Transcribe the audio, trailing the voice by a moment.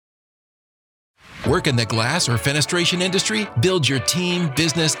Work in the glass or fenestration industry? Build your team,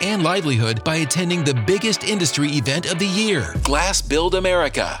 business, and livelihood by attending the biggest industry event of the year, Glass Build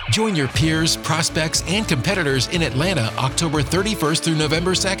America. Join your peers, prospects, and competitors in Atlanta October 31st through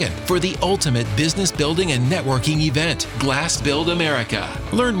November 2nd for the ultimate business building and networking event, Glass Build America.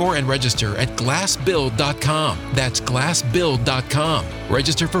 Learn more and register at glassbuild.com. That's glassbuild.com.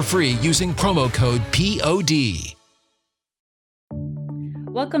 Register for free using promo code POD.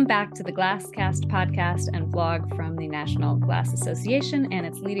 Welcome back to the Glasscast podcast and vlog from the National Glass Association and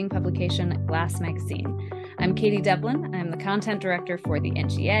its leading publication, Glass Magazine. I'm Katie Devlin. I'm the content director for the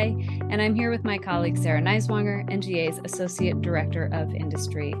NGA, and I'm here with my colleague Sarah Neiswanger, NGA's Associate Director of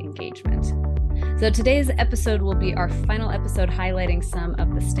Industry Engagement. So today's episode will be our final episode highlighting some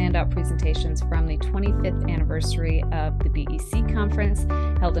of the standout presentations from the 25th anniversary of the BEC conference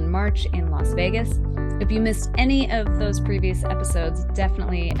held in March in Las Vegas. If you missed any of those previous episodes,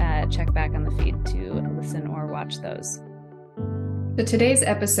 definitely check back on the feed to listen or watch those. So today's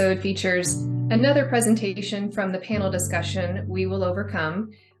episode features another presentation from the panel discussion, We Will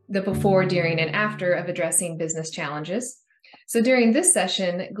Overcome, the before, during, and after of addressing business challenges. So during this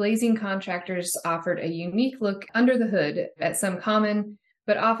session, glazing contractors offered a unique look under the hood at some common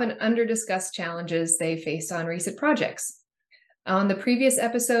but often under-discussed challenges they faced on recent projects. On the previous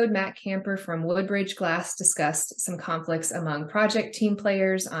episode, Matt Camper from Woodbridge Glass discussed some conflicts among project team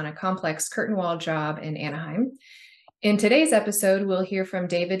players on a complex curtain wall job in Anaheim. In today's episode, we'll hear from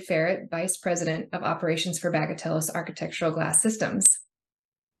David Ferret, Vice President of Operations for Bagatelos Architectural Glass Systems.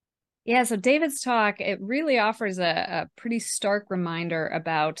 Yeah, so David's talk, it really offers a pretty stark reminder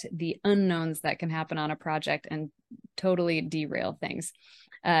about the unknowns that can happen on a project and totally derail things.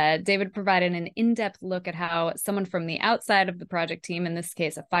 David provided an in-depth look at how someone from the outside of the project team, in this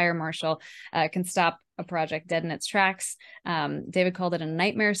case a fire marshal, can stop a project dead in its tracks. David called it a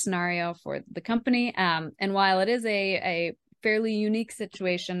nightmare scenario for the company. And while it is a fairly unique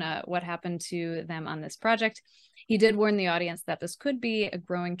situation, what happened to them on this project, he did warn the audience that this could be a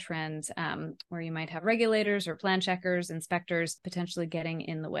growing trend where you might have regulators or plan checkers, inspectors potentially getting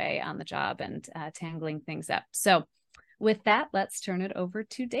in the way on the job and tangling things up. So with that, let's turn it over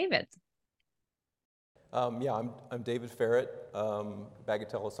to David. I'm David Ferret,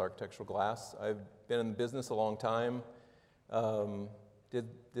 Bagatelos Architectural Glass. I've been in the business a long time.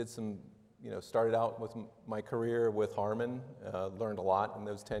 Did some, started out with my career with Harman, learned a lot in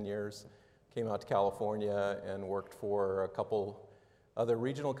those 10 years. Came out to California and worked for a couple other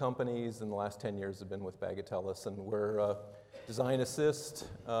regional companies, and the last 10 years have been with Bagatelos, and we're design assist.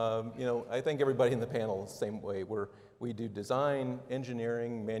 I think everybody in the panel is the same way. We do design,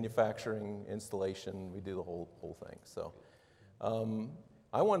 engineering, manufacturing, installation. We do the whole thing. So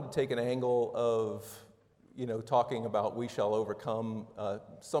I wanted to take an angle of talking about We Shall Overcome,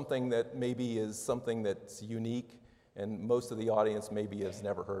 something that maybe is something that's unique and most of the audience maybe has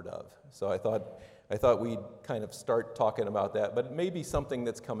never heard of. So I thought we'd kind of start talking about that, but maybe something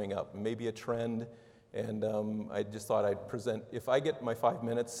that's coming up, maybe a trend, and I just thought I'd present. If I get my 5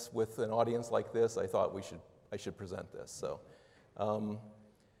 minutes with an audience like this, I thought I should present this. So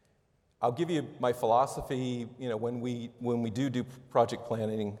I'll give you my philosophy. When we do project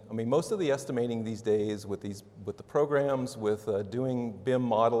planning, I mean, most of the estimating these days with the programs, with doing BIM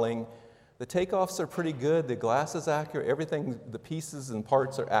modeling, the takeoffs are pretty good, the glass is accurate, everything, the pieces and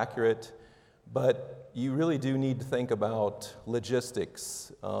parts are accurate, but you really do need to think about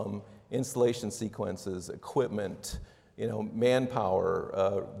logistics, installation sequences, equipment,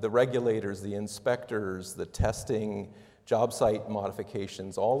 manpower, the regulators, the inspectors, the testing, job site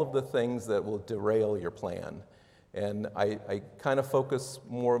modifications, all of the things that will derail your plan. And I kind of focus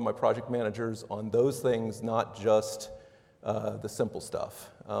more of my project managers on those things, not just the simple stuff.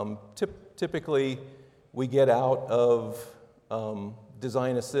 Typically, we get out of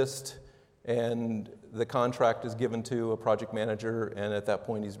design assist and the contract is given to a project manager, and at that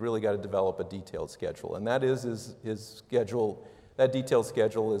point he's really got to develop a detailed schedule. And that is his schedule. That detailed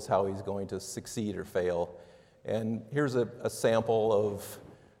schedule is how he's going to succeed or fail. And here's a sample of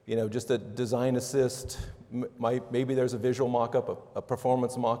just a design assist. Maybe there's a visual mock-up, a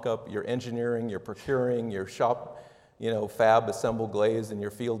performance mock-up, your engineering, your procuring, your shop fab, assemble, glaze, and your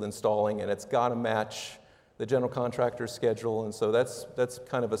field installing, and it's got to match the general contractor's schedule. And so that's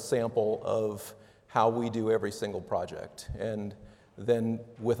kind of a sample of how we do every single project. And then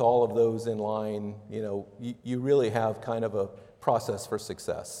with all of those in line, you really have kind of a process for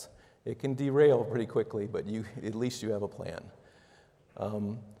success. It can derail pretty quickly, but at least you have a plan.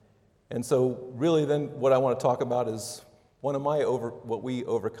 And so really then what I want to talk about is one of what we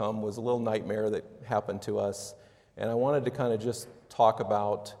overcome was a little nightmare that happened to us. And I wanted to kind of just talk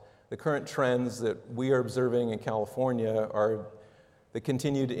about the current trends that we are observing in California are the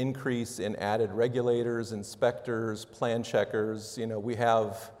continued increase in added regulators, inspectors, plan checkers. You know, we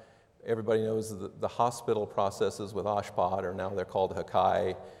have, everybody knows the hospital processes with OSHPD, or now they're called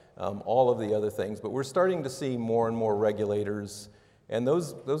HACI, all of the other things, but we're starting to see more and more regulators, and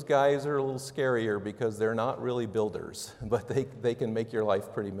those guys are a little scarier because they're not really builders, but they can make your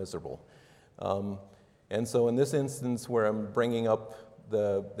life pretty miserable. And so in this instance where I'm bringing up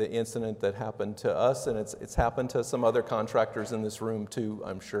the incident that happened to us, and it's happened to some other contractors in this room too,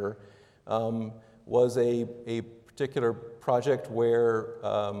 I'm sure, was a particular project where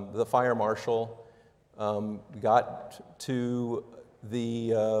the fire marshal got to the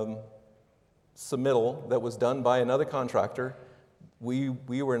submittal that was done by another contractor. We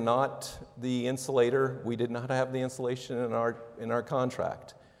were not the insulator. We did not have the insulation in our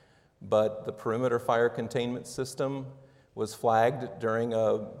contract, but the perimeter fire containment system was flagged during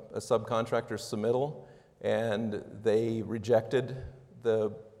a subcontractor's submittal, and they rejected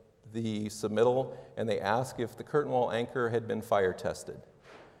the submittal, and they asked if the curtain wall anchor had been fire tested.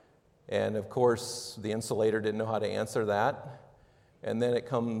 And of course, the insulator didn't know how to answer that. And then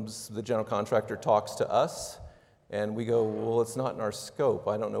the general contractor talks to us, and we go, well, it's not in our scope.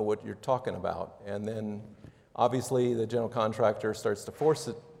 I don't know what you're talking about. And then obviously the general contractor starts to force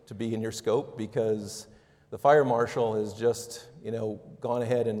it to be in your scope because the fire marshal has just, gone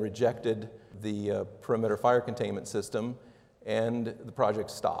ahead and rejected the perimeter fire containment system, and the project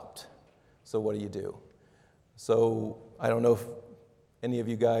stopped. So what do you do? So I don't know if any of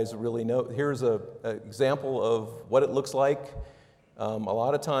you guys really know. Here's an example of what it looks like. A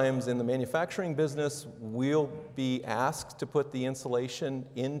lot of times in the manufacturing business, we'll be asked to put the insulation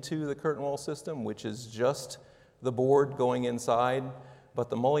into the curtain wall system, which is just the board going inside. But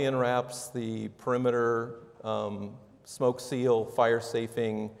the mullion wraps, the perimeter, smoke seal, fire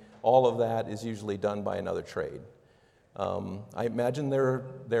safing, all of that is usually done by another trade. I imagine there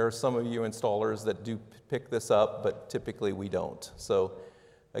are some of you installers that do pick this up, but typically we don't. So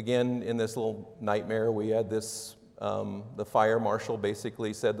again, in this little nightmare, we had this, the fire marshal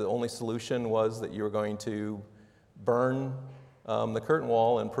basically said the only solution was that you were going to burn the curtain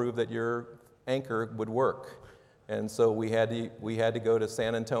wall and prove that your anchor would work. And so we had to go to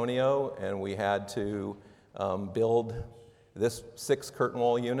San Antonio, and we had to build this 6 curtain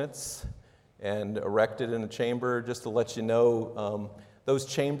wall units and erect it in a chamber. Just to let you know, those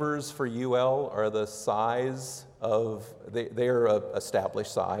chambers for UL are the size of, they are an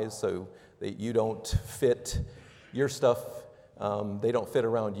established size, so that you don't fit your stuff, they don't fit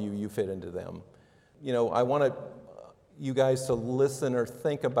around you, you fit into them. I want you guys to listen or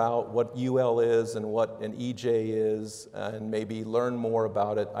think about what UL is and what an EJ is, and maybe learn more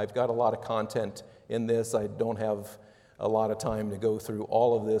about it. I've got a lot of content in this. I don't have a lot of time to go through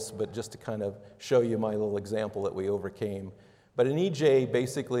all of this, but just to kind of show you my little example that we overcame. But an EJ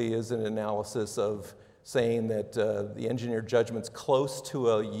basically is an analysis of saying that the engineer judgment's close to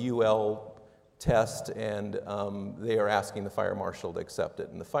a UL test, and they are asking the fire marshal to accept it.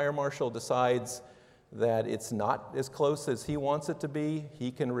 And the fire marshal decides that it's not as close as he wants it to be.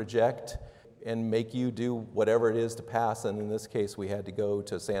 He can reject and make you do whatever it is to pass, and in this case we had to go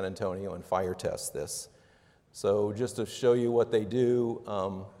to San Antonio and fire test this. So just to show you what they do,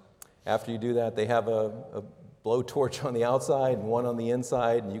 after you do that, they have a blowtorch on the outside and one on the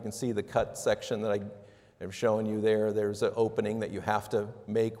inside, and you can see the cut section that I'm showing you there. There's an opening that you have to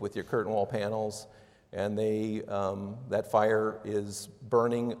make with your curtain wall panels, and that fire is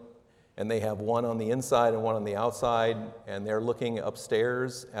burning, and they have one on the inside and one on the outside, and they're looking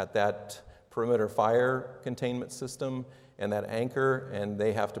upstairs at that perimeter fire containment system and that anchor, and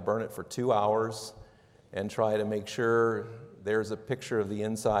they have to burn it for 2 hours and try to make sure there's a picture of the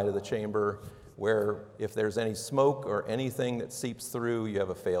inside of the chamber where if there's any smoke or anything that seeps through, you have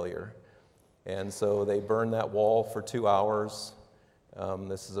a failure. And so they burn that wall for 2 hours.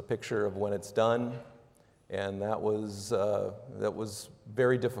 This is a picture of when it's done, and that was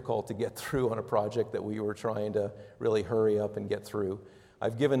very difficult to get through on a project that we were trying to really hurry up and get through.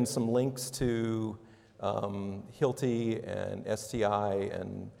 I've given some links to Hilti and STI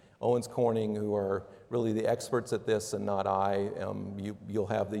and Owens Corning, who are really the experts at this and not I. You'll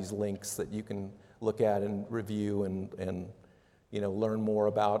have these links that you can look at and review and learn more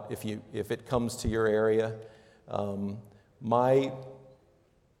about if it comes to your area. My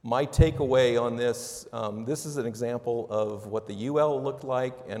takeaway on this, this is an example of what the UL looked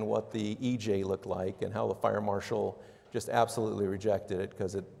like and what the EJ looked like, and how the fire marshal just absolutely rejected it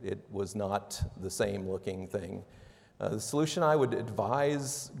because it was not the same looking thing. The solution I would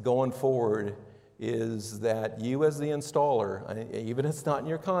advise going forward is that you as the installer, even if it's not in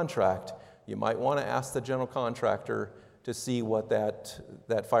your contract, you might want to ask the general contractor to see what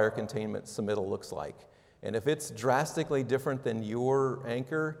that fire containment submittal looks like. And if it's drastically different than your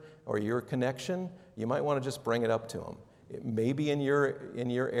anchor or your connection, you might want to just bring it up to them. It may be in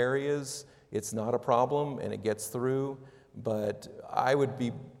your areas, it's not a problem and it gets through, but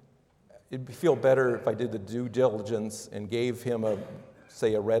it'd feel better if I did the due diligence and gave him a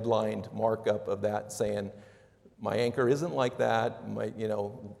red-lined markup of that saying, my anchor isn't like that,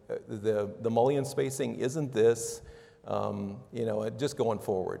 the mullion spacing isn't this, just going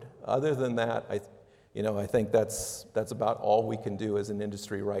forward. Other than that, I think that's about all we can do as an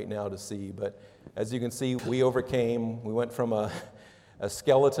industry right now to see. But as you can see, we went from a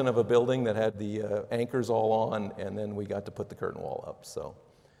skeleton of a building that had the anchors all on, and then we got to put the curtain wall up, so.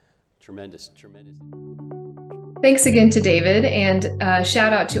 Tremendous. Thanks again to David, and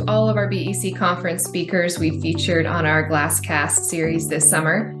shout out to all of our BEC conference speakers we featured on our Glasscast series this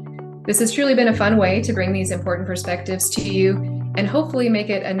summer. This has truly been a fun way to bring these important perspectives to you and hopefully make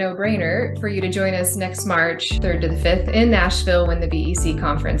it a no-brainer for you to join us next March 3rd to the 5th in Nashville when the BEC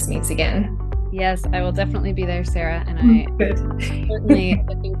conference meets again. Yes, I will definitely be there, Sarah, and I'm certainly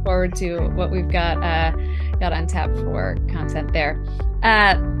looking forward to what we've got on tap for content there.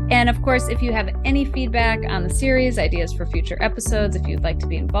 And of course, if you have any feedback on the series, ideas for future episodes, if you'd like to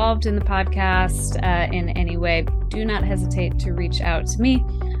be involved in the podcast in any way, do not hesitate to reach out to me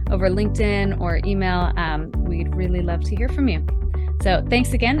over LinkedIn or email. We'd really love to hear from you. So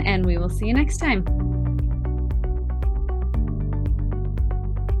thanks again, and we will see you next time.